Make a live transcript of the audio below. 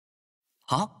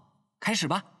好，开始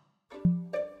吧。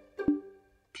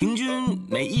平均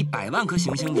每100万颗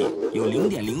行星里有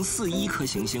0.041颗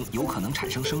行星有可能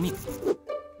产生生命，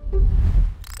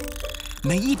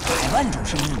每100万种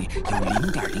生命里有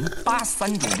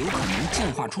0.083种有可能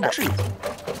进化出智慧，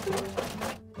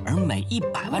而每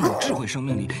100万种智慧生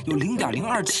命里有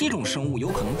0.027种生物有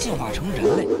可能进化成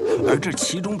人类，而这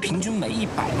其中平均每100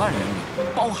万人里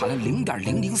包含了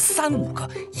0.0035个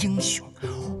英雄，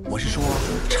我是说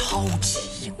超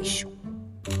级英雄。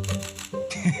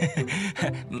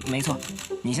没错，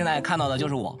你现在看到的就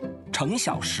是我，程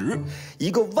小时，一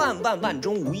个万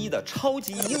中无一的超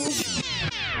级英雄。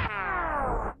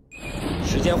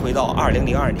时间回到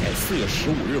2002年4月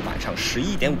15日晚上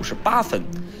11点58分，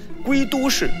归都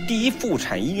市第一妇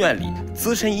产医院里，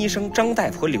资深医生张大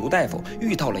夫和刘大夫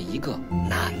遇到了一个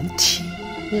难题。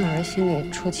你老人心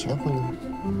里出奇的混乱，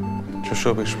这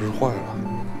设备是不是坏了？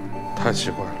太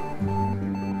奇怪了。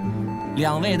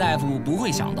两位大夫不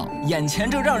会想到，眼前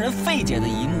这让人费解的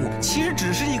一幕，其实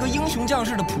只是一个英雄将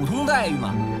士的普通待遇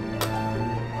嘛。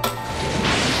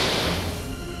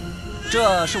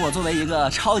这是我作为一个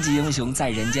超级英雄在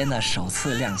人间的首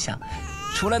次亮相，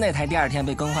除了那台第2天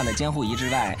被更换的监护仪之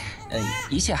外，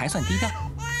一切还算低调。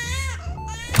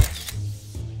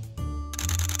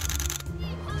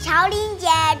乔苓姐，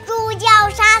猪叫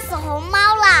杀死红猫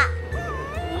了！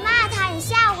你骂它，你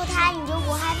吓唬它，你就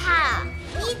不害怕了。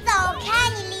你走开，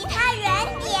你离它远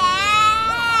点，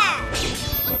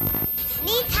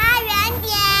离它远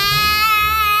点。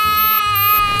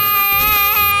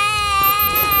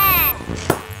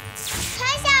程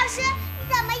小时，你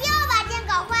怎么又把剑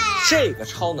搞坏了？这个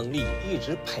超能力一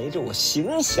直陪着我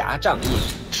行侠仗义，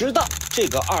直到这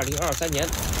个2023年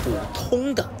普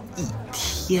通的一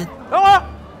天。等会儿。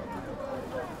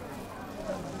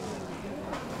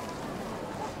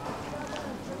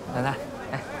奶奶，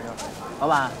哎，老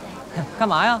板，干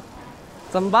嘛呀？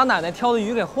怎么把奶奶挑的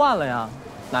鱼给换了呀？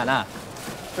奶奶，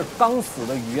这刚死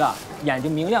的鱼啊，眼睛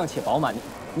明亮且饱满。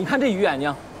你看这鱼眼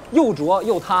睛，又浊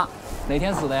又塌，哪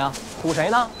天死的呀？唬谁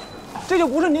呢？这就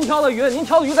不是您挑的鱼，您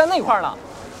挑的鱼在那块呢。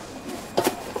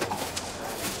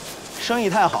生意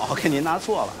太好，给您拿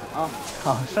错了啊！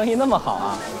好，生意那么好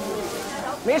啊，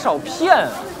没少骗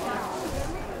啊！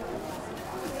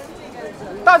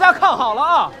大家看好了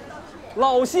啊！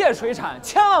老谢水产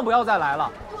千万不要再来了，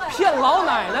骗老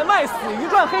奶奶卖死鱼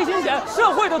赚黑心钱，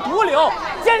社会的毒瘤，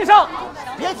奸商！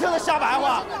别听他瞎白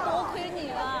话。多亏你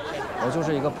了。我就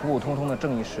是一个普普通通的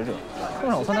正义使者，碰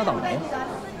上我算他倒霉。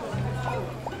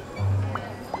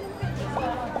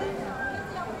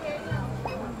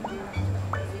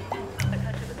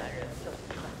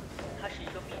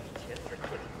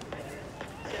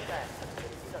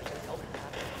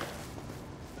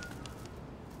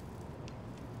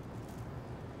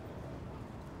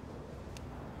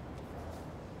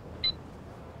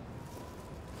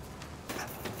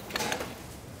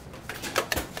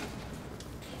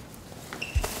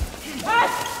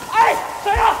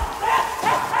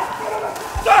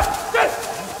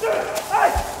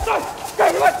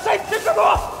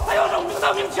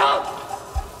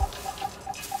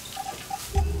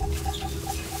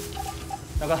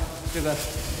大哥，这个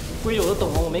规有的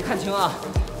懂我没看清啊，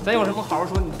咱有什么好好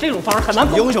说。你这种方式很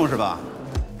难。英雄是吧？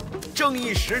正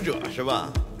义使者是吧？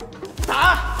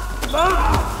打！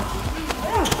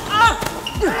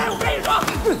我跟你说，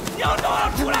要都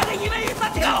要出来的1位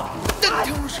3条。单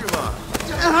挑是吧？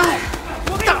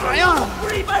我打呀！不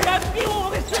是一般人，逼我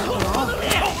给超能力，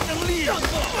超能力，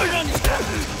我让你看。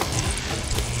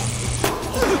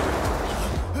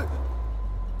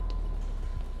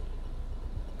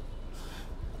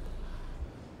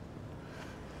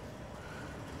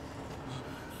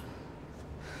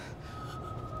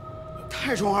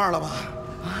太中二了吧？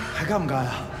还干不干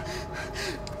呀？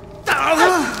打他！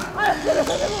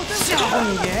吓唬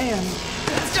你爷爷呢！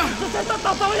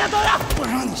等一下！我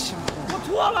让你吓唬！我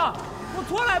脱了，我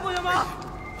脱来不行吗？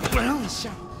我让你吓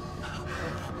唬！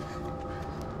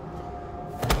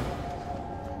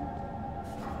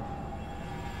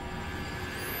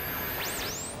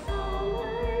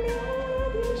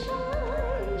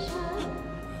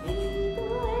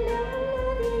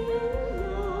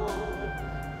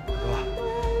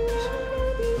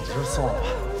算了吧，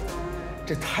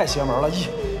这太邪门了！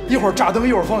一会儿炸灯，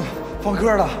一会儿放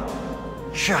歌的。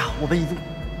是啊，我们已经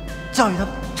教育他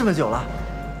这么久了，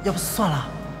要不算了。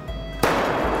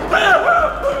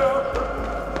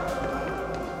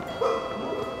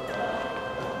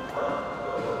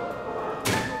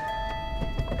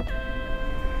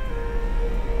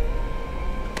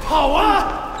好啊！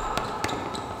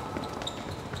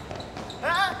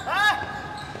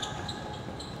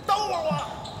等会儿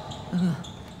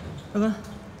我。大哥，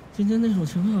今天那种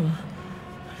情况吧，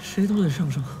谁都得上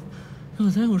升。要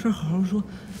咱有事好好说，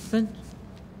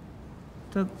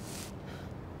大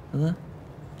哥。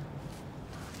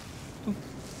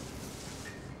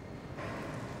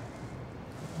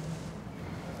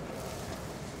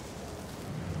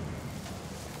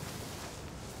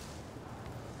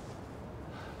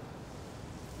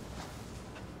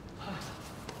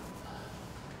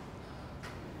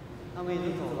 他们已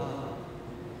经走了，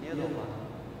你也走吧。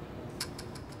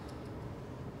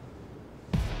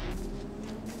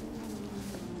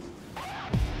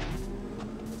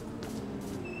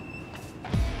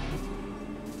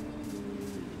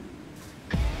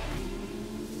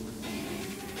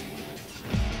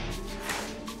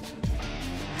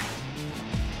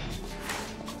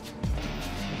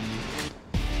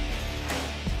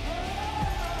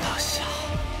大侠。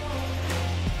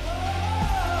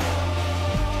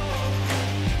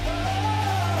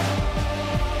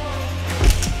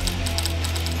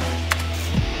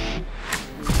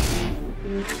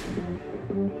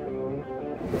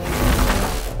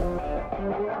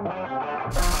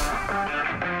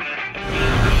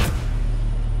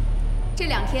 这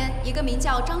2天，一个名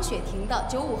叫张雪婷的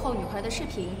95后女孩的视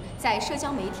频在社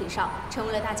交媒体上成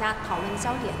为了大家讨论的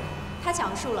焦点。她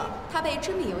讲述了她被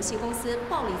知名游戏公司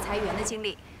暴力裁员的经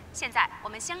历。现在，我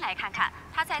们先来看看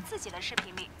她在自己的视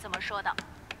频里怎么说的。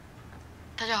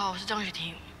大家好，我是张雪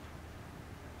婷。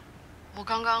我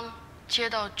刚刚接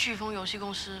到飓风游戏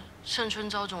公司盛春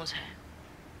昭总裁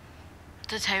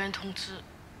的裁员通知，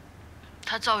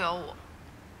他造谣我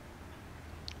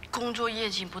工作业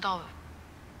绩不到位，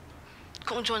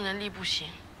工作能力不行，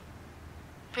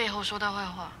背后说他坏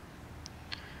话。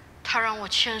他让我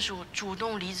签署主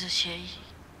动离职协议，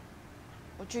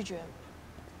我拒绝了，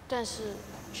但是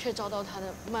却遭到他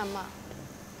的谩骂、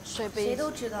摔杯子。谁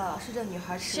都知道是这女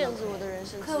孩吃限制我的人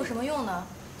生，可有什么用呢？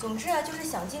总之啊，就是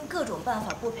想尽各种办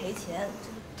法不赔钱。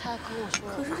他跟我说，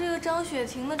可是这个张雪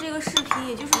婷的这个视频，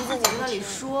也就是自己在那里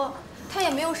说，她也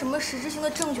没有什么实质性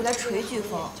的证据来锤飓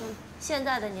风。现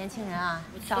在的年轻人啊，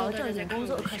找个正经工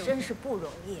作可真是不容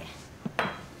易。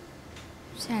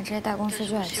现在这些大公司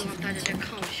就爱欺负大家在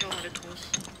看我笑话的同时，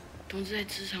懂得在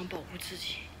职场保护自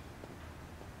己，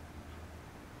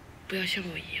不要像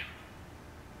我一样。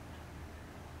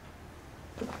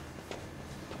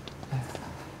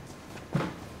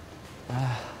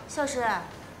 小石，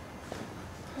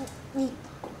你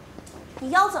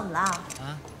腰怎么了？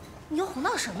啊？你又红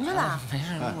到什么去了？没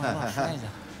事，我摔一下。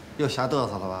又瞎嘚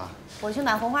瑟了吧？我去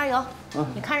买红花油，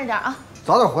你看着点啊。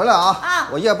早点回来啊！啊，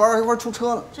我夜班一会儿出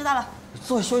车呢。知道了。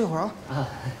坐下休息会儿啊。啊。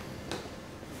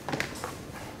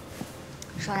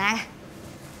手拿开。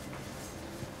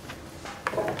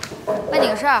问你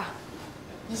个事儿，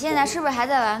你现在是不是还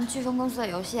在玩飓风公司的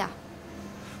游戏啊？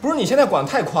 不是你现在管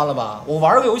太宽了吧？我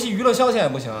玩个游戏娱乐消遣也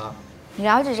不行啊。你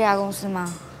了解这家公司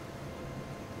吗？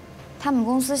他们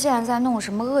公司现在在弄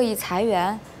什么恶意裁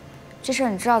员，这事儿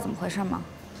你知道怎么回事吗？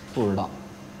不知道。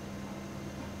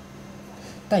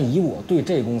但以我对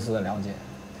这公司的了解，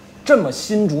这么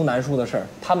心竹难书的事儿，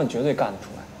他们绝对干得出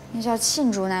来。那叫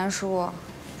罄竹难书，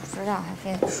不知道还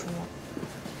非得说。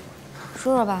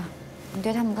说说吧，你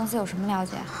对他们公司有什么了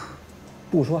解？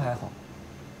不说还好，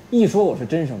一说我是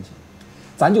真生气。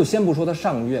 咱就先不说他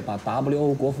上个月把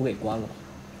WO 国服给关了吧，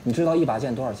你知道一把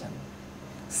剑多少钱吗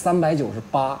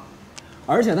？398，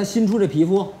而且他新出这皮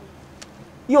肤，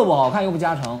又不好看又不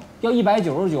加成，要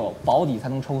199保底才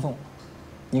能抽送。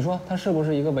你说他是不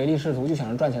是一个唯利是图就想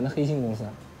着赚钱的黑心公司？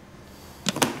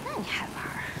那你还玩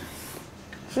啊？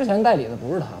之前代理的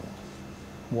不是他们，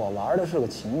我玩的是个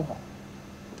情怀。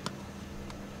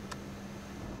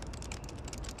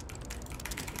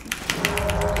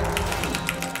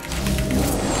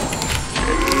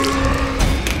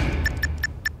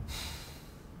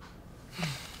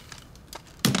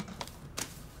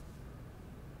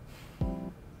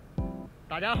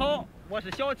 大家好，我是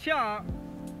小强，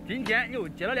今天又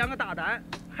接了2个大单，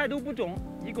还都不中，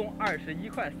一共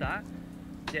21块3。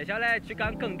接下来去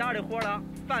干更大的活了，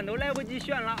饭都来不及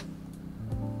选了。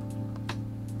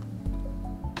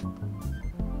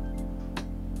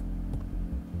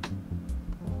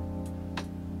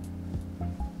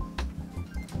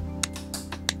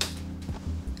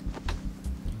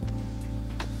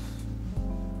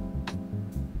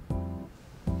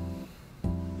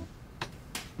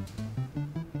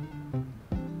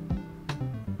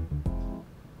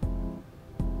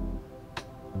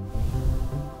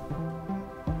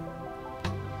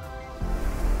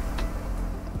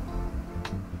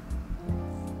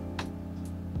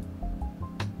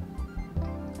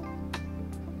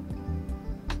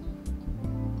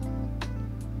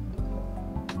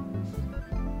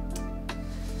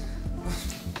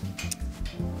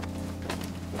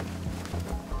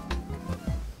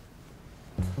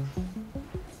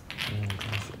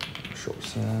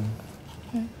先，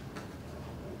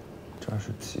这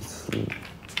是其次。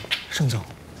盛总，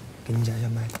给您夹一下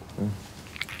麦。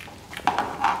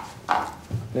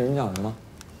那人叫什么？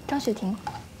张雪婷。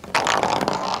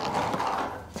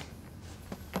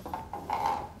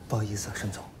不好意思啊，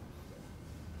盛总。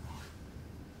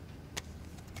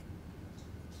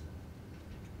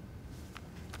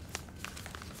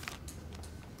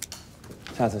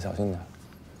下次小心点。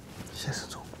谢谢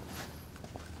总。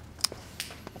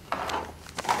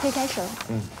可以开始了。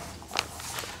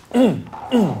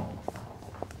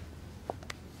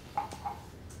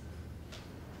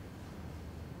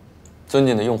尊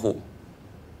敬的用户、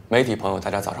媒体朋友，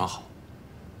大家早上好。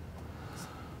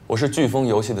我是飓风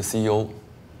游戏的 CEO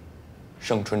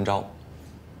盛春昭。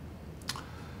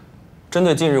针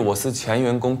对近日我司前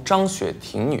员工张雪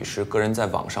婷女士个人在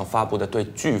网上发布的对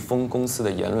飓风公司的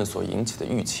言论所引起的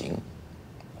舆情，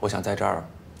我想在这儿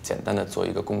简单的做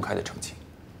一个公开的澄清。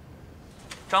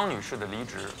张女士的离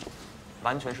职，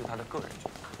完全是她的个人决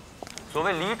定。所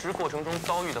谓离职过程中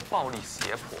遭遇的暴力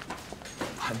胁迫，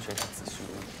完全是子虚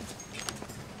乌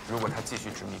有。如果她继续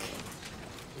执迷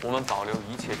不悟，我们保留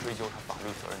一切追究她法律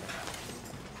责任的权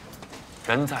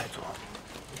利。人在做，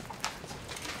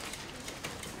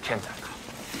天在看。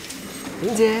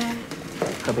林姐，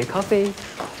喝杯咖啡。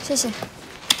谢谢。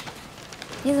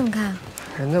你怎么看？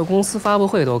人家公司发布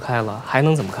会都开了，还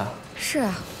能怎么看？是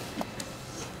啊。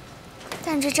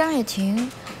但这张雪婷，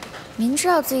明知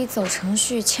道自己走程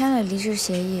序签了离职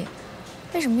协议，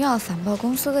为什么又要反报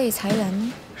公司恶意裁员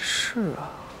呢？是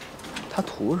啊，他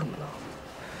图什么呢？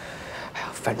哎呀，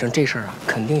反正这事儿啊，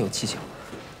肯定有蹊跷。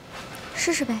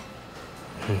试试呗。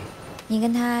你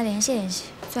跟他联系联系，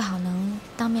最好能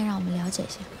当面让我们了解一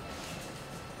下。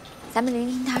咱们聆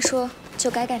听他说，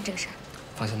就该干这个事儿。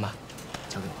放心吧，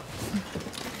交给我。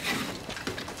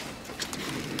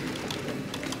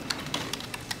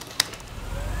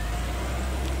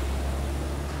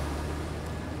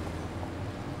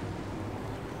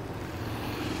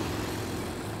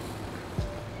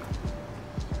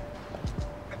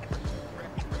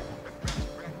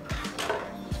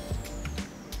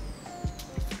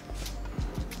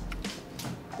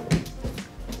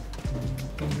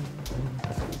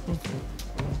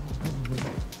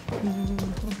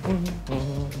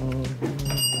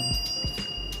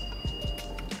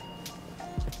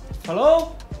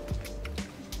Hello，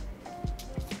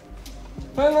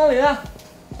 欢迎光临。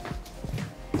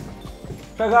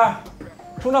帅哥，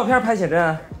冲照片拍写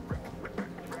真。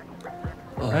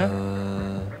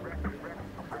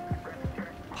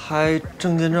拍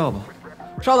证件照吧。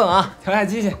稍等啊，调一下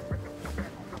机器。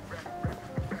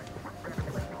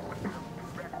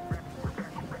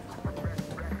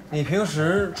你平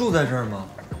时住在这儿吗？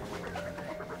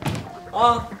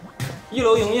啊，1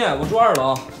楼营业，我住2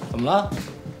楼。怎么了？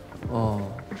哦，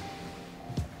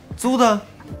租的？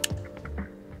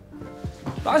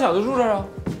打小就住这儿啊。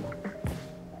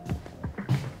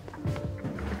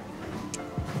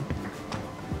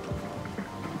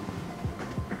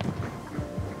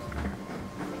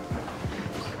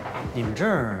你们这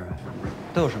儿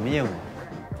都有什么业务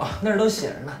啊？那儿都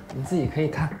写着呢，你自己可以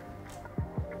看。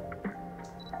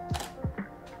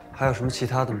还有什么其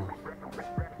他的吗？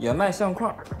也卖相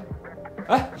框。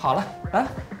哎，好了，来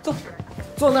坐，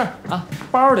坐那儿啊。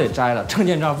包得摘了，证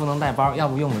件照不能带包，要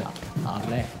不用不了。好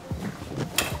嘞。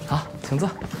好，请坐。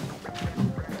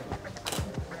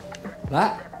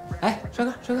来，哎，帅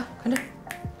哥，看这儿。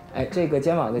哎，这个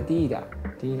肩膀再低一点，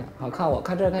低一点。好，看我，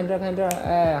看这儿，看这儿，看这儿。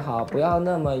哎，好，不要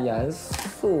那么严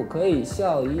肃，可以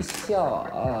笑一笑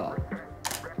啊。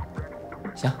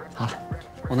行，好了。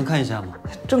我能看一下吗？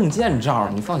证件照，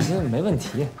你放心，没问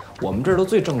题。我们这儿都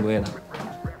最正规的。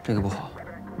这个不好。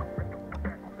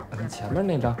你前面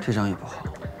那张？这张也不好。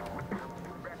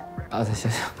啊，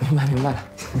行，明白了。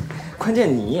关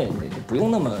键你不用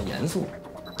那么严肃。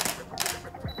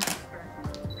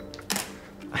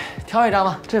哎，挑一张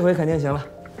吧，这回肯定行了。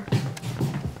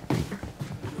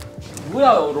不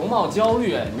要有容貌焦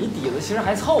虑，你底子其实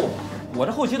还凑合。我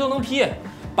这后期都能 P，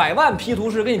 100万 P 图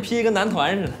师给你 P 一跟男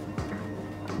团似的。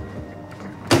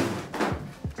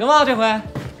行吗？这回，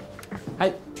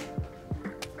哎，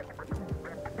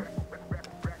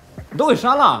你都给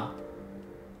删了？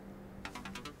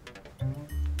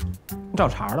你找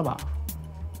茬了吧？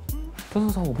走，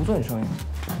我不做你生意。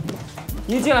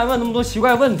一进来问那么多奇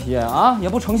怪问题啊，也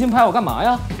不诚心拍我干嘛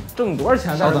呀？挣你多少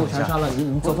钱在这给我全删了？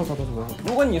你走。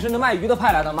如果你是那卖鱼的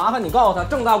派来的，麻烦你告诉他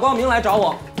正大光明来找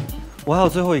我。我还有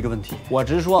最后一个问题，我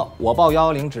直说，我报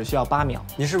110只需要8秒。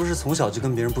你是不是从小就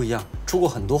跟别人不一样，出过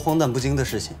很多荒诞不经的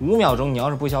事情？5秒钟，你要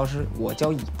是不消失，我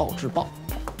将以暴制暴。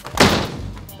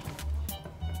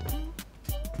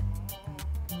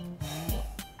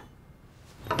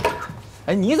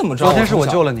哎，你怎么知道？昨天是我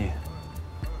救了你。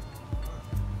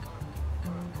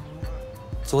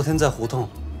昨天在胡同，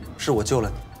是我救了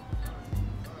你。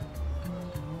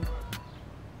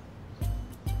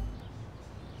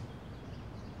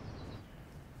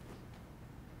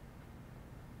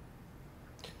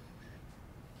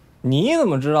你怎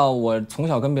么知道我从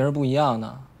小跟别人不一样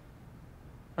呢？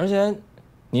而且，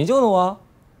你救的我。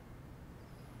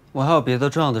我还有别的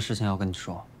重要的事情要跟你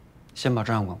说，先把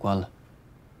照相馆关了。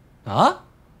啊？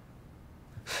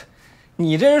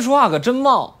你这人说话可真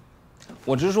冒。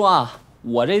我直说啊，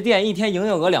我这店一天营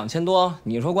业额2000多，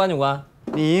你说关就关？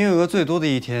你营业额最多的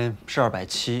一天是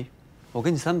270，我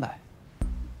给你300。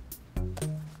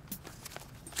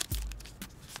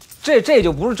这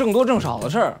就不是挣多挣少的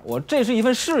事儿，我这是一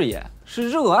份事业，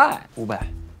是热爱。500。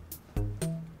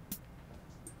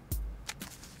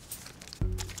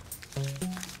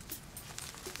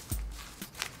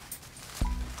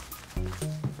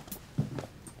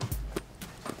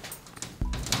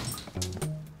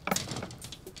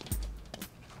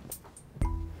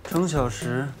程小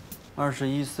时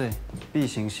，21岁，B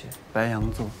型血，白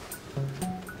羊座，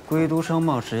归都商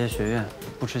贸职业学院，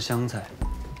不吃香菜，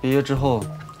毕业之后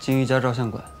经营一家照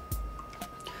相馆。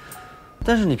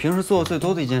但是你平时做的最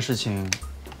多的一件事情，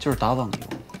就是打网游。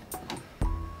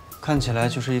看起来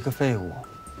就是一个废物，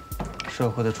社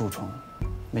会的蛀虫，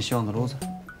没希望的 loser。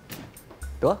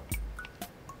得，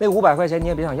那500块钱你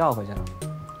也别想要回去了，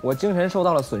我精神受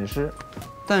到了损失。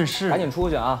但是赶紧出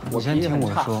去啊！你先听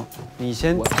我说，你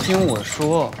先听我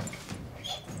说，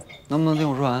能不能听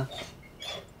我说完？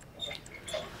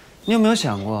你有没有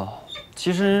想过，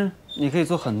其实你可以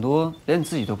做很多连你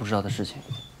自己都不知道的事情，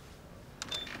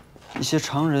一些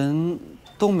常人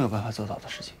都没有办法做到的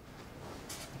事情。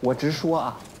我直说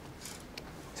啊，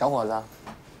小伙子，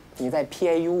你在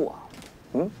PAU 我，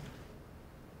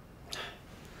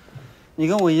你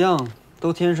跟我一样，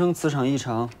都天生磁场异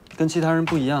常，跟其他人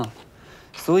不一样。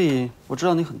所以我知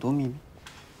道你很多秘密。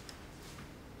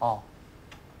哦，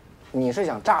你是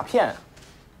想诈骗啊？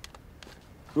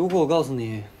如果我告诉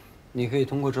你，你可以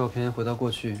通过照片回到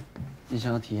过去，你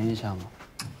想要体验一下吗？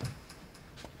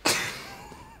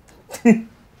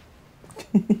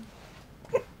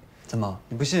怎么，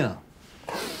你不信啊？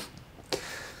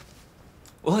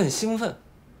我很兴奋，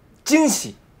惊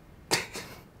喜。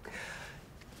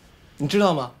你知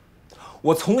道吗？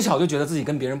我从小就觉得自己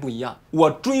跟别人不一样，我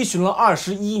追寻了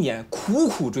21年，苦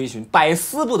苦追寻，百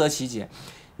思不得其解。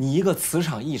你一个磁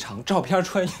场异常，照片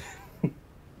穿越，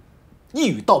一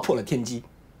语道破了天机。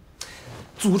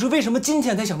组织为什么今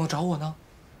天才想到找我呢？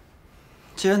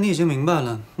既然你已经明白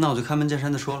了，那我就开门见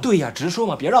山的说了。对呀，直说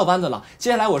嘛，别绕弯子了。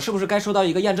接下来我是不是该收到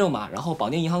一个验证码，然后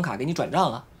绑定银行卡给你转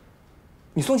账啊？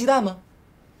你送鸡蛋吗？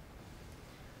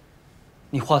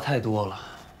你话太多了。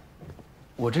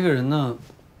我这个人呢，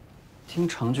听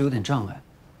长句有点障碍，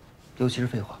尤其是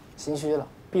废话。心虚了，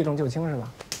避重就轻是吧？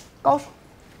高手，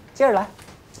接着来。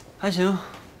还行，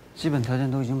基本条件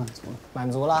都已经满足了。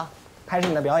满足了，开始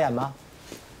你的表演吧。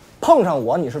碰上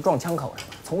我你是撞枪口是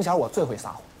吧？从小我最会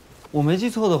撒谎。我没记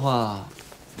错的话，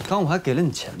刚我还给了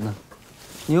你钱呢。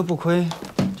你又不亏，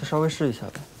就稍微试一下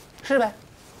呗。是呗，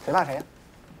谁怕谁呀？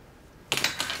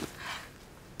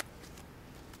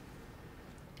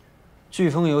飓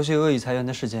风游戏恶意裁员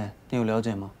的事件，你有了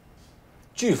解吗？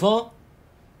飓风，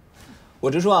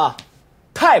我直说啊，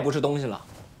太不是东西了，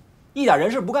一点人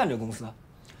事不干这公司。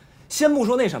先不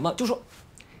说那什么，就说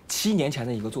7年前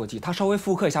的一个坐骑，他稍微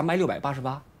复刻一下卖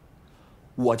688，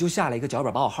我就下了一个脚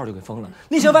本，把我号就给封了。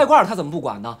那些外挂他怎么不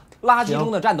管呢？垃圾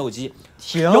中的战斗机，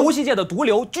游戏界的毒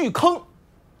瘤，巨坑。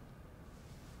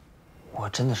我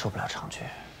真的受不了长句。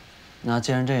那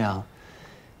既然这样，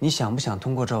你想不想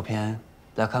通过照片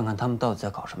来看看他们到底在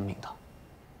搞什么名堂？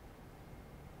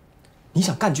你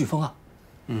想干飓风啊？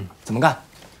怎么干？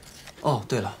哦，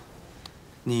对了，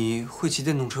你会骑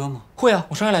电动车吗？会啊，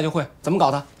我生下来就会。怎么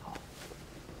搞的？好，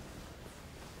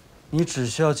你只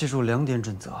需要记住2点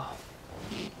准则。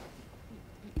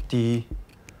第一，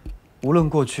无论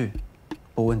过去，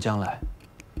不问将来。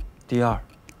第二，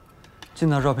进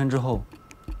到照片之后，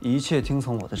一切听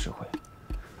从我的指挥。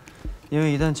因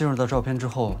为一旦进入到照片之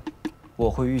后，我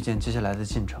会预见接下来的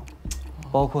进程，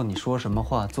包括你说什么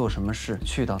话、做什么事、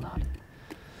去到哪里。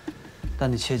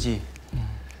但你切记，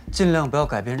尽量不要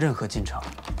改变任何进程，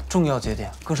重要节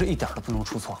点更是一点都不能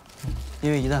出错，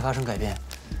因为一旦发生改变，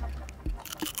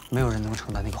没有人能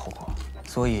承担那个后果。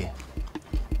所以，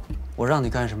我让你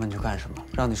干什么你就干什么，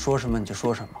让你说什么你就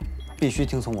说什么，必须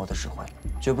听从我的指挥，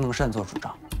绝不能擅作主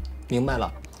张。明白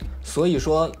了。所以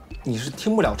说你是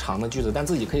听不了长的句子，但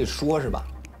自己可以说是吧？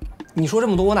你说这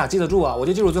么多我哪记得住啊？我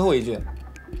就记住最后一句。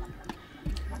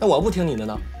那我不听你的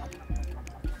呢？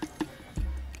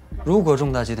如果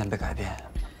重大节点被改变，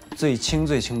最轻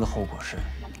的后果是，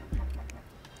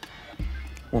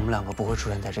我们两个不会出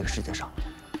现在这个世界上。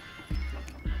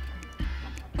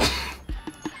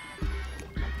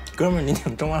哥们儿，你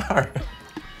挺中二的。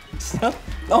行，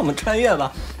那我们穿越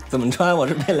吧。怎么穿？我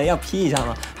是被雷要劈一下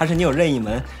吗？还是你有任意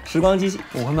门、时光机器？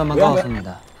我会慢慢告诉你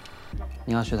的。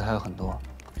你要学的还有很多。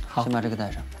好，先把这个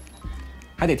带上。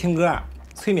还得听歌，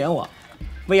催眠我。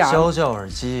VR。消叫耳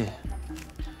机。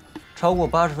超过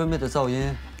80分贝的噪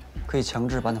音，可以强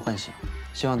制把你唤醒。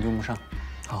希望你用不上。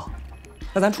好，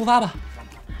那咱出发吧。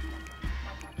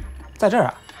在这儿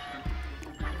啊？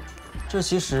这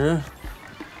其实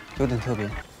有点特别。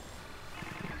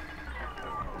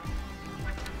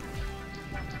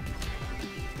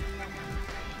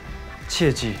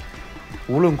切记，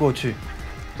无论过去，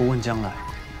不问将来。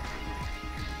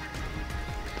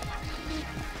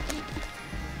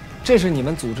这是你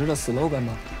们组织的 slogan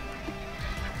吗？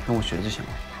跟我学就行了。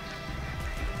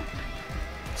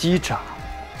击掌，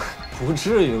不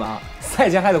至于吧？赛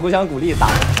前还得互相鼓励打。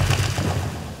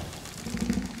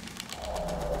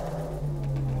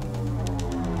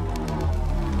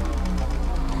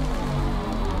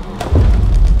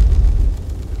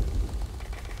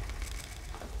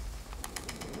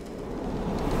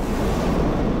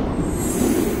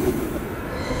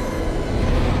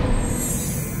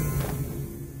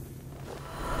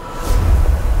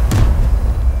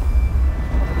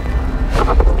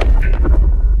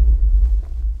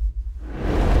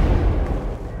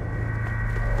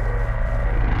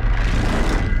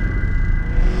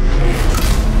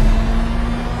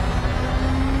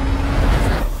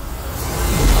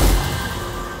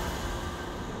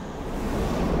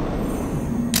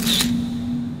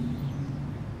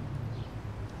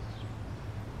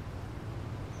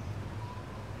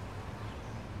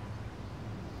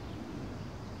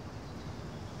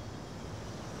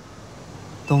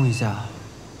动一下。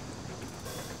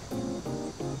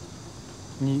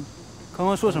你刚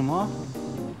刚说什么？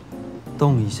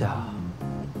动一下，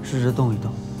试着动一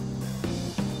动。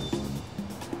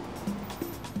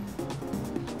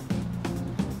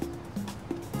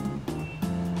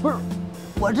不是，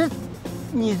我这，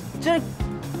你这，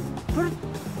不是，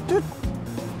这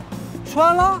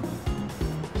穿了？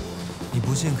你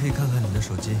不信可以看看你的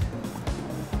手机。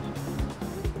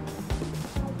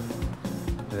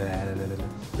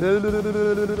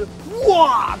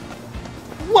哇！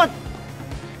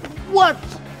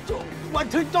完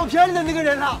成照片里的那个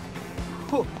人了。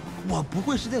不，我不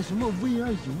会是在什么 VR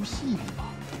游戏里吧？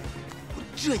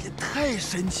这也太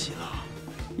神奇了。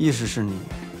意识是你，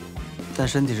但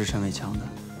身体是陈伟强的。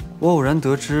我偶然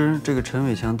得知，这个陈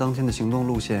伟强当天的行动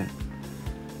路线，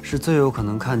是最有可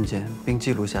能看见并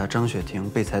记录下张雪婷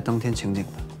被裁当天情景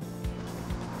的。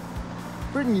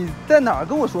不是你在哪儿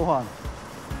跟我说话呢？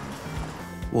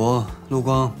我陆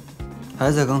光，还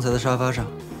在刚才的沙发上。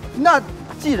那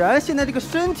既然现在这个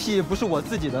身体不是我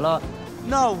自己的了，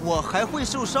那我还会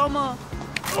受伤吗？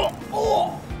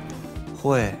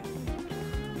会，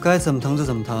该怎么疼就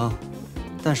怎么疼，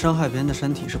但伤害别人的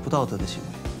身体是不道德的行为。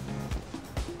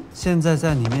现在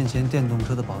在你面前电动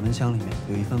车的保温箱里面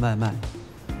有一份外卖，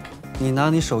你拿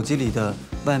你手机里的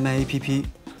外卖 APP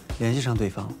联系上对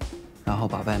方，然后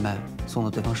把外卖送到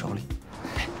对方手里。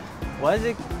我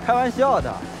这开玩笑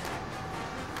的。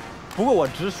不过我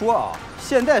直说啊，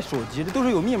现在手机这都是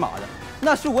有密码的，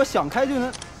那是我想开就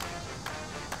能。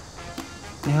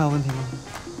你还有问题吗？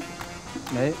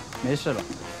没事了。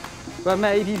外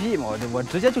卖 APP 嘛，我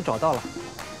直接就找到了。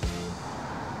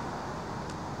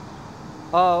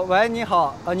喂，你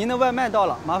好，您的外卖到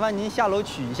了，麻烦您下楼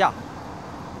取一下。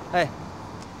哎。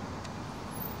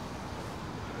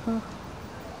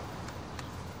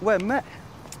外卖。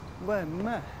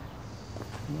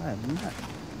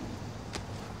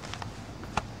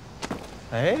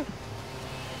哎，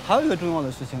还有一个重要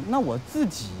的事情，那我自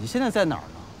己现在在哪儿呢？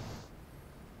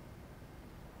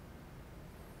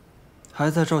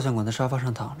还在照相馆的沙发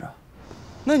上躺着。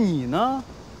那你呢？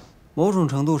某种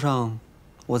程度上，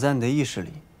我在你的意识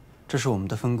里，这是我们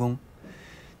的分工。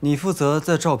你负责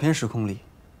在照片时空里，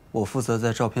我负责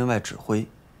在照片外指挥。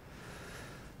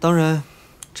当然，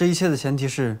这一切的前提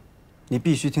是，你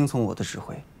必须听从我的指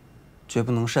挥，绝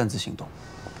不能擅自行动。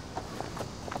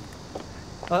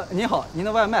您好，您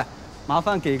的外卖，麻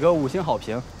烦给个5星好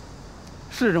评，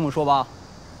是这么说吧？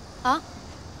啊？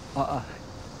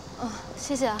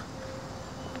谢谢啊。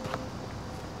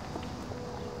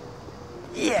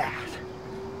耶，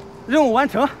任务完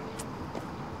成，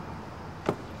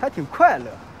还挺快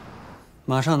乐。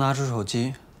马上拿出手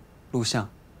机，录像，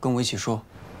跟我一起说。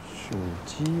手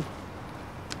机，录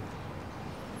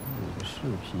个视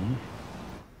频。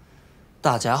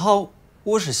大家好，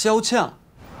我是小强。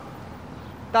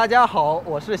大家好，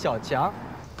我是小强。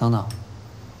等等，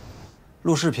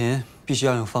录视频必须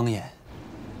要用方言。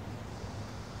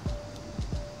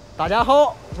大家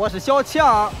好，我是小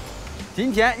强。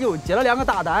今天又接了2个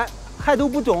大单，还都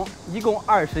不中，一共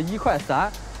21.3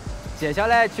块。接下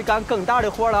来去干更大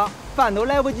的活了，饭都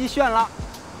来不及选了。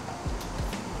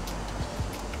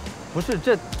不是，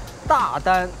这大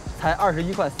单才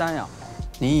21.3块呀！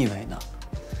你以为呢？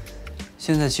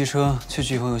现在骑车去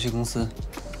飓风游戏公司。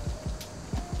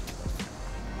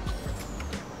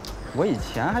我以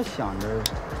前还想着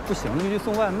不行就去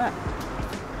送外卖，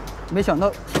没想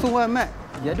到送外卖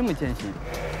也这么艰辛。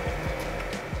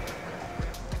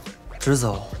直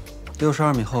走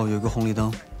，62米后有一个红绿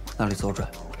灯，那里左转。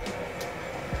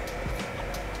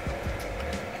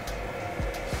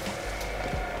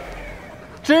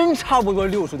真差不多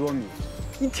60多米，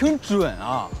你挺准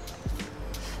啊！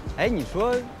哎，你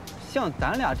说像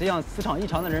咱俩这样磁场异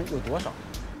常的人有多少？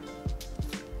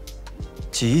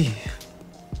几亿，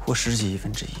或10几亿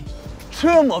分之一。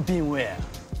这么濒危？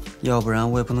要不然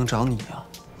我也不能找你呀。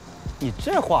你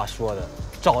这话说的，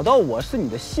找到我是你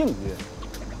的幸运。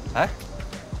哎，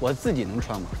我自己能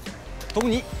穿吗？懂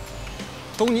你，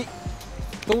懂你，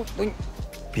懂你。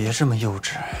别这么幼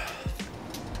稚。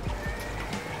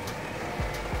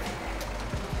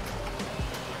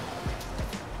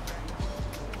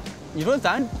你说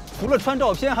咱除了传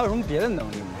照片，还有什么别的能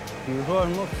力吗？比如说什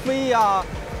么飞呀、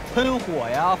喷火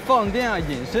呀、放电啊、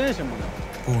隐身什么的。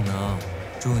不能，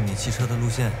注意你骑车的路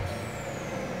线。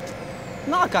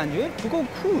那感觉不够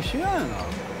酷炫啊！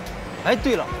哎，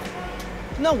对了，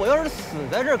那我要是死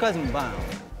在这儿该怎么办啊？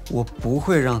我不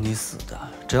会让你死的，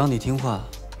只要你听话。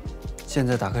现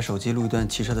在打开手机录一段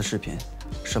骑车的视频，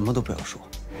什么都不要说。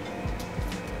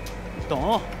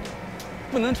懂，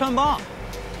不能穿帮。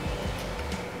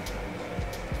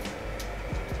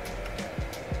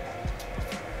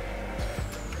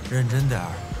认真点儿，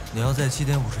你要在7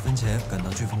点50分前赶到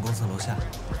飓风公司楼下。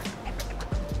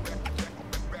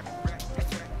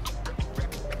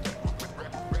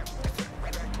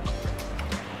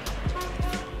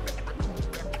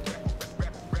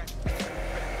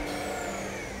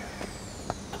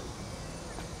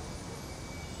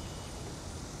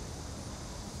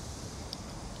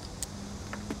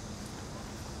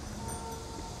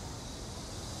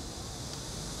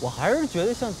我还是觉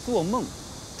得像做梦。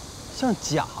像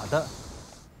假的，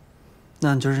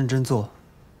那你就认真做。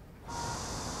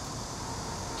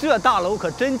这大楼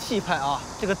可真气派啊！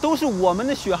这个都是我们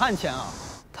的血汗钱啊！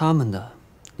他们的，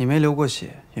你没流过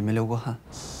血，也没流过汗。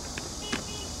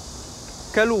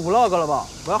该录 vlog 了吧？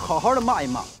我要好好的骂一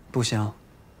骂。不行，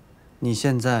你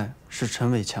现在是陈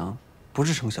伟强，不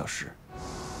是程小时。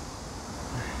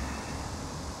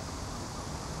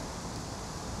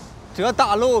这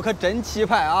大楼可真气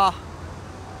派啊！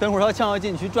等会儿小强要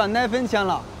进去赚奶粉钱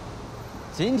了。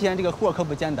今天这个活可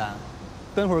不简单，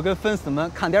等会儿给粉丝们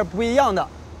看点不一样的。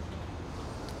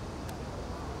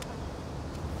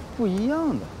不一样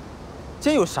的？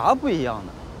这有啥不一样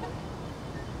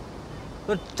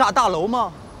的？炸大楼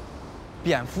吗？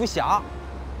蝙蝠侠、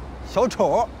小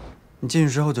丑。你进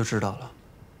去之后就知道了。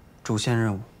主线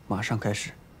任务马上开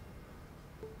始。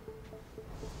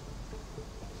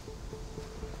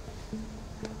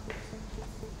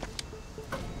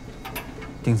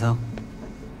顶舱，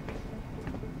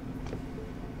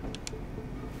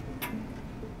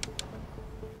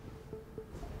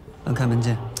按开门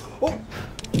键。哦，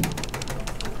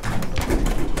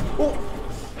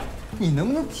你能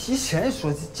不能提前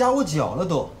说？夹我脚了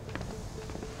都。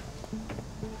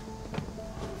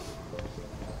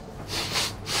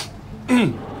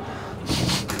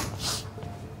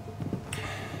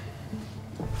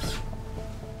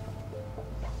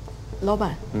老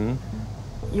板，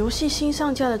游戏新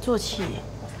上架的坐骑，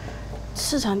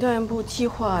市场调研部计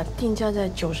划定价在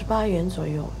98元左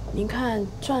右。您看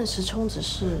钻石充值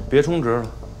是？别充值了，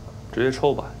直接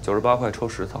抽吧，98块抽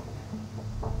10套。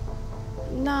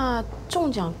那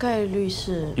中奖概率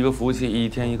是？一个服务器1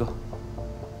天1个。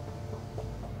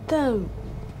但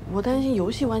我担心游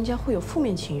戏玩家会有负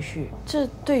面情绪，这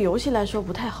对游戏来说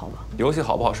不太好吧？游戏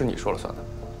好不好是你说了算的。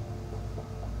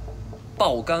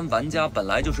爆肝玩家本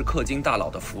来就是氪金大佬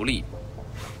的福利。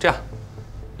这样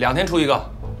，2天出1个。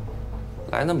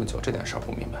来那么久，这点事儿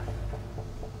不明白。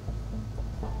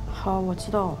好，我知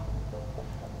道。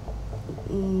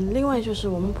另外就是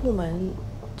我们部门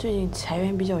最近裁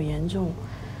员比较严重，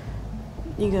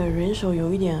那个人手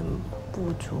有一点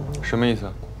不足。什么意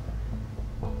思？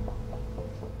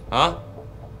啊？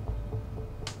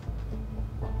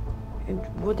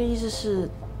我的意思是，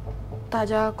大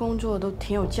家工作都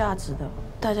挺有价值的，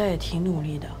大家也挺努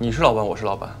力的。你是老板，我是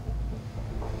老板，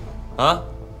啊？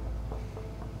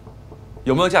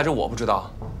有没有价值我不知道，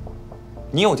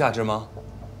你有价值吗？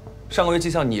上个月绩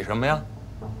效你什么呀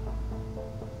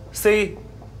 ？C。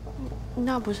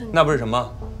那不是什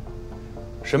么？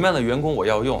什么样的员工我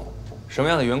要用，什么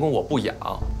样的员工我不养，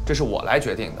这是我来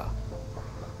决定的。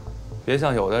别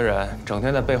像有的人整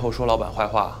天在背后说老板坏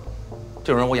话，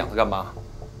这种人我养他干嘛？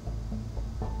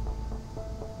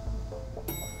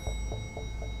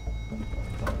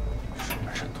什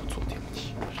么人都做电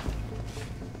梯，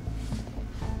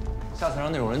下次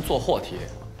让那种人做货梯。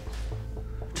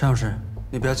陈老师，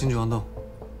你不要轻举妄动。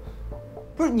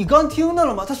不是你刚听到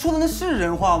了吗？他说的那是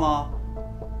人话吗？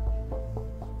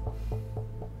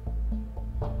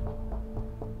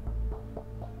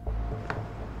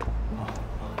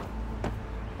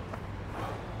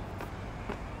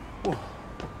哇，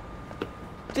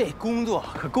这工作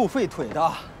可够费腿的。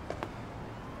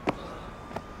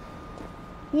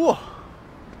哇，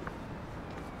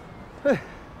哎，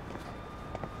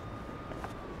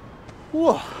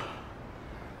哇，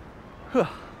呵。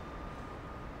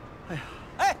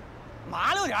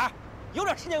麻溜点儿，有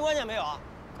点时间观念没有？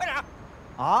快点儿！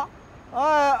啊！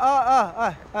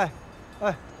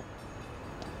哎！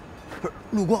不是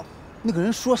陆光，那个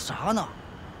人说啥呢？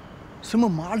什么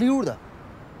麻溜的，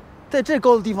在这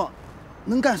高的地方，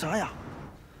能干啥呀？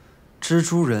蜘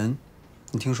蛛人，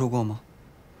你听说过吗？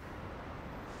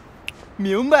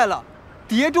明白了，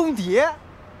碟中谍，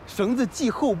绳子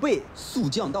系后背，速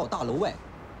降到大楼外，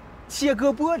切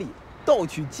割玻璃，盗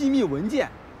取机密文件。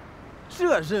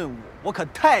这任务我可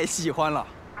太喜欢了。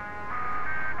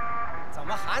怎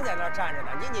么还在那儿站着呢？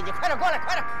你快点过来，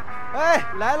快点！哎，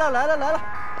来了。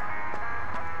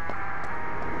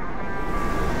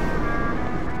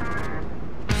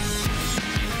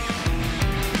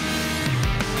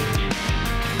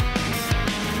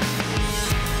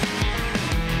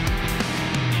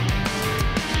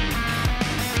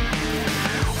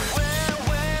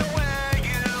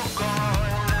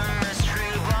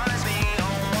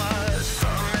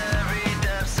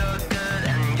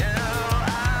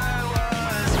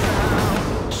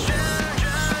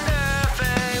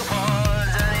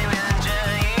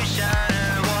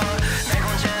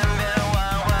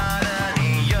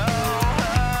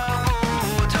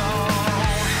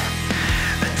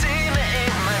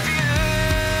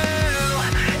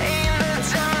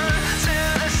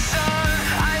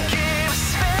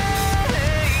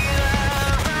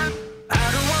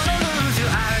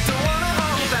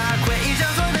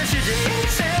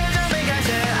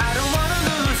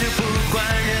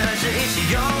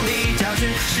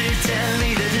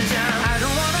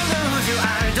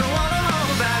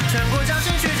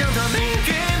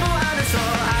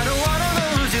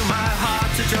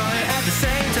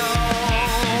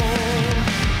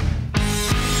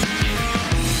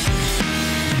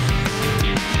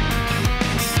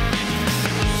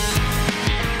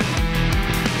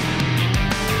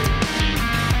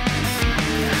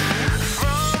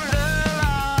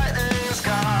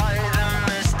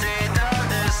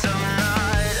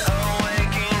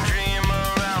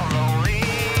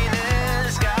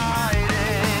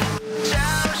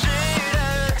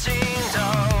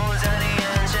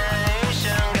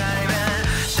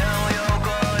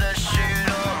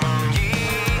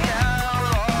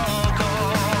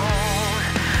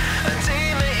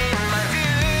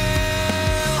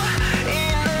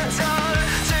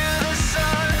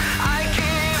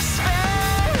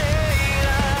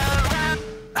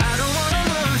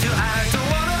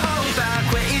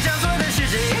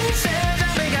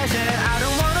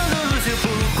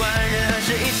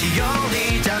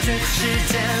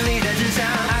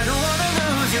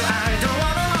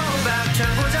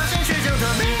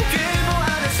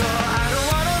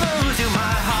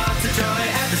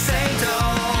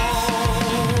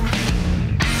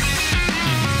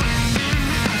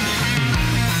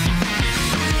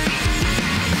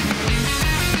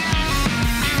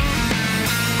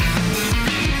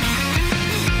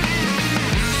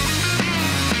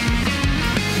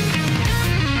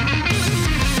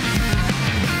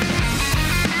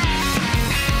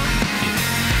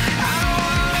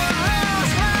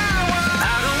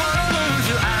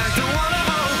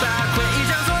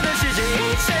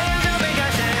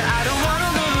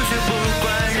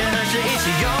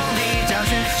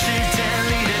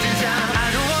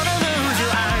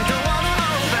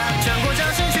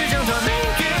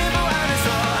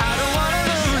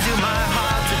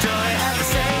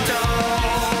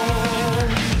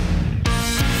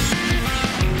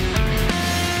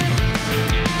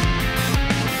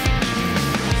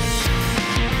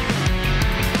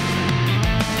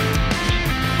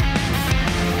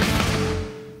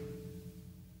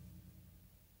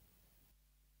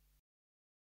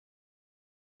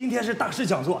天是大师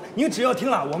讲座，您只要听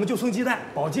了，我们就送鸡蛋、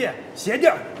宝剑、鞋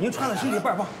垫，您穿了身体倍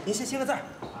儿棒。您先签个字。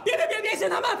别信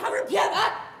他们，他们是骗子！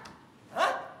啊！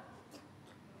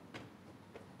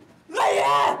来人！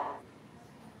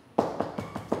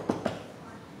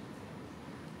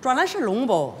装的是龙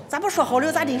包，咋不说好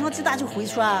了？咱拎上鸡蛋就回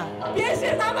去啊？别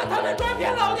信他们，他们专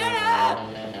骗老年人。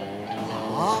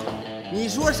啊？你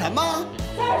说什么？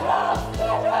再说！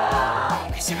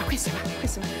快洗吧，快洗吧，快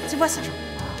洗吧，鸡巴洗上。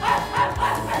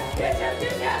别信！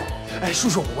哎，叔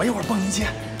叔，我一会儿帮您接。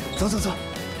走，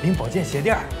拎宝剑鞋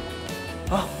垫儿。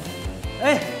啊！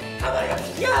哎，他们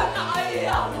是骗子！哎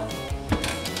呀！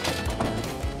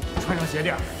穿上鞋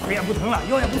垫，腿也不疼了，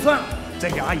腰也不酸了。再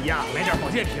给阿姨啊买点保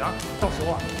健品，到时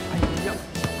候啊，阿姨一样。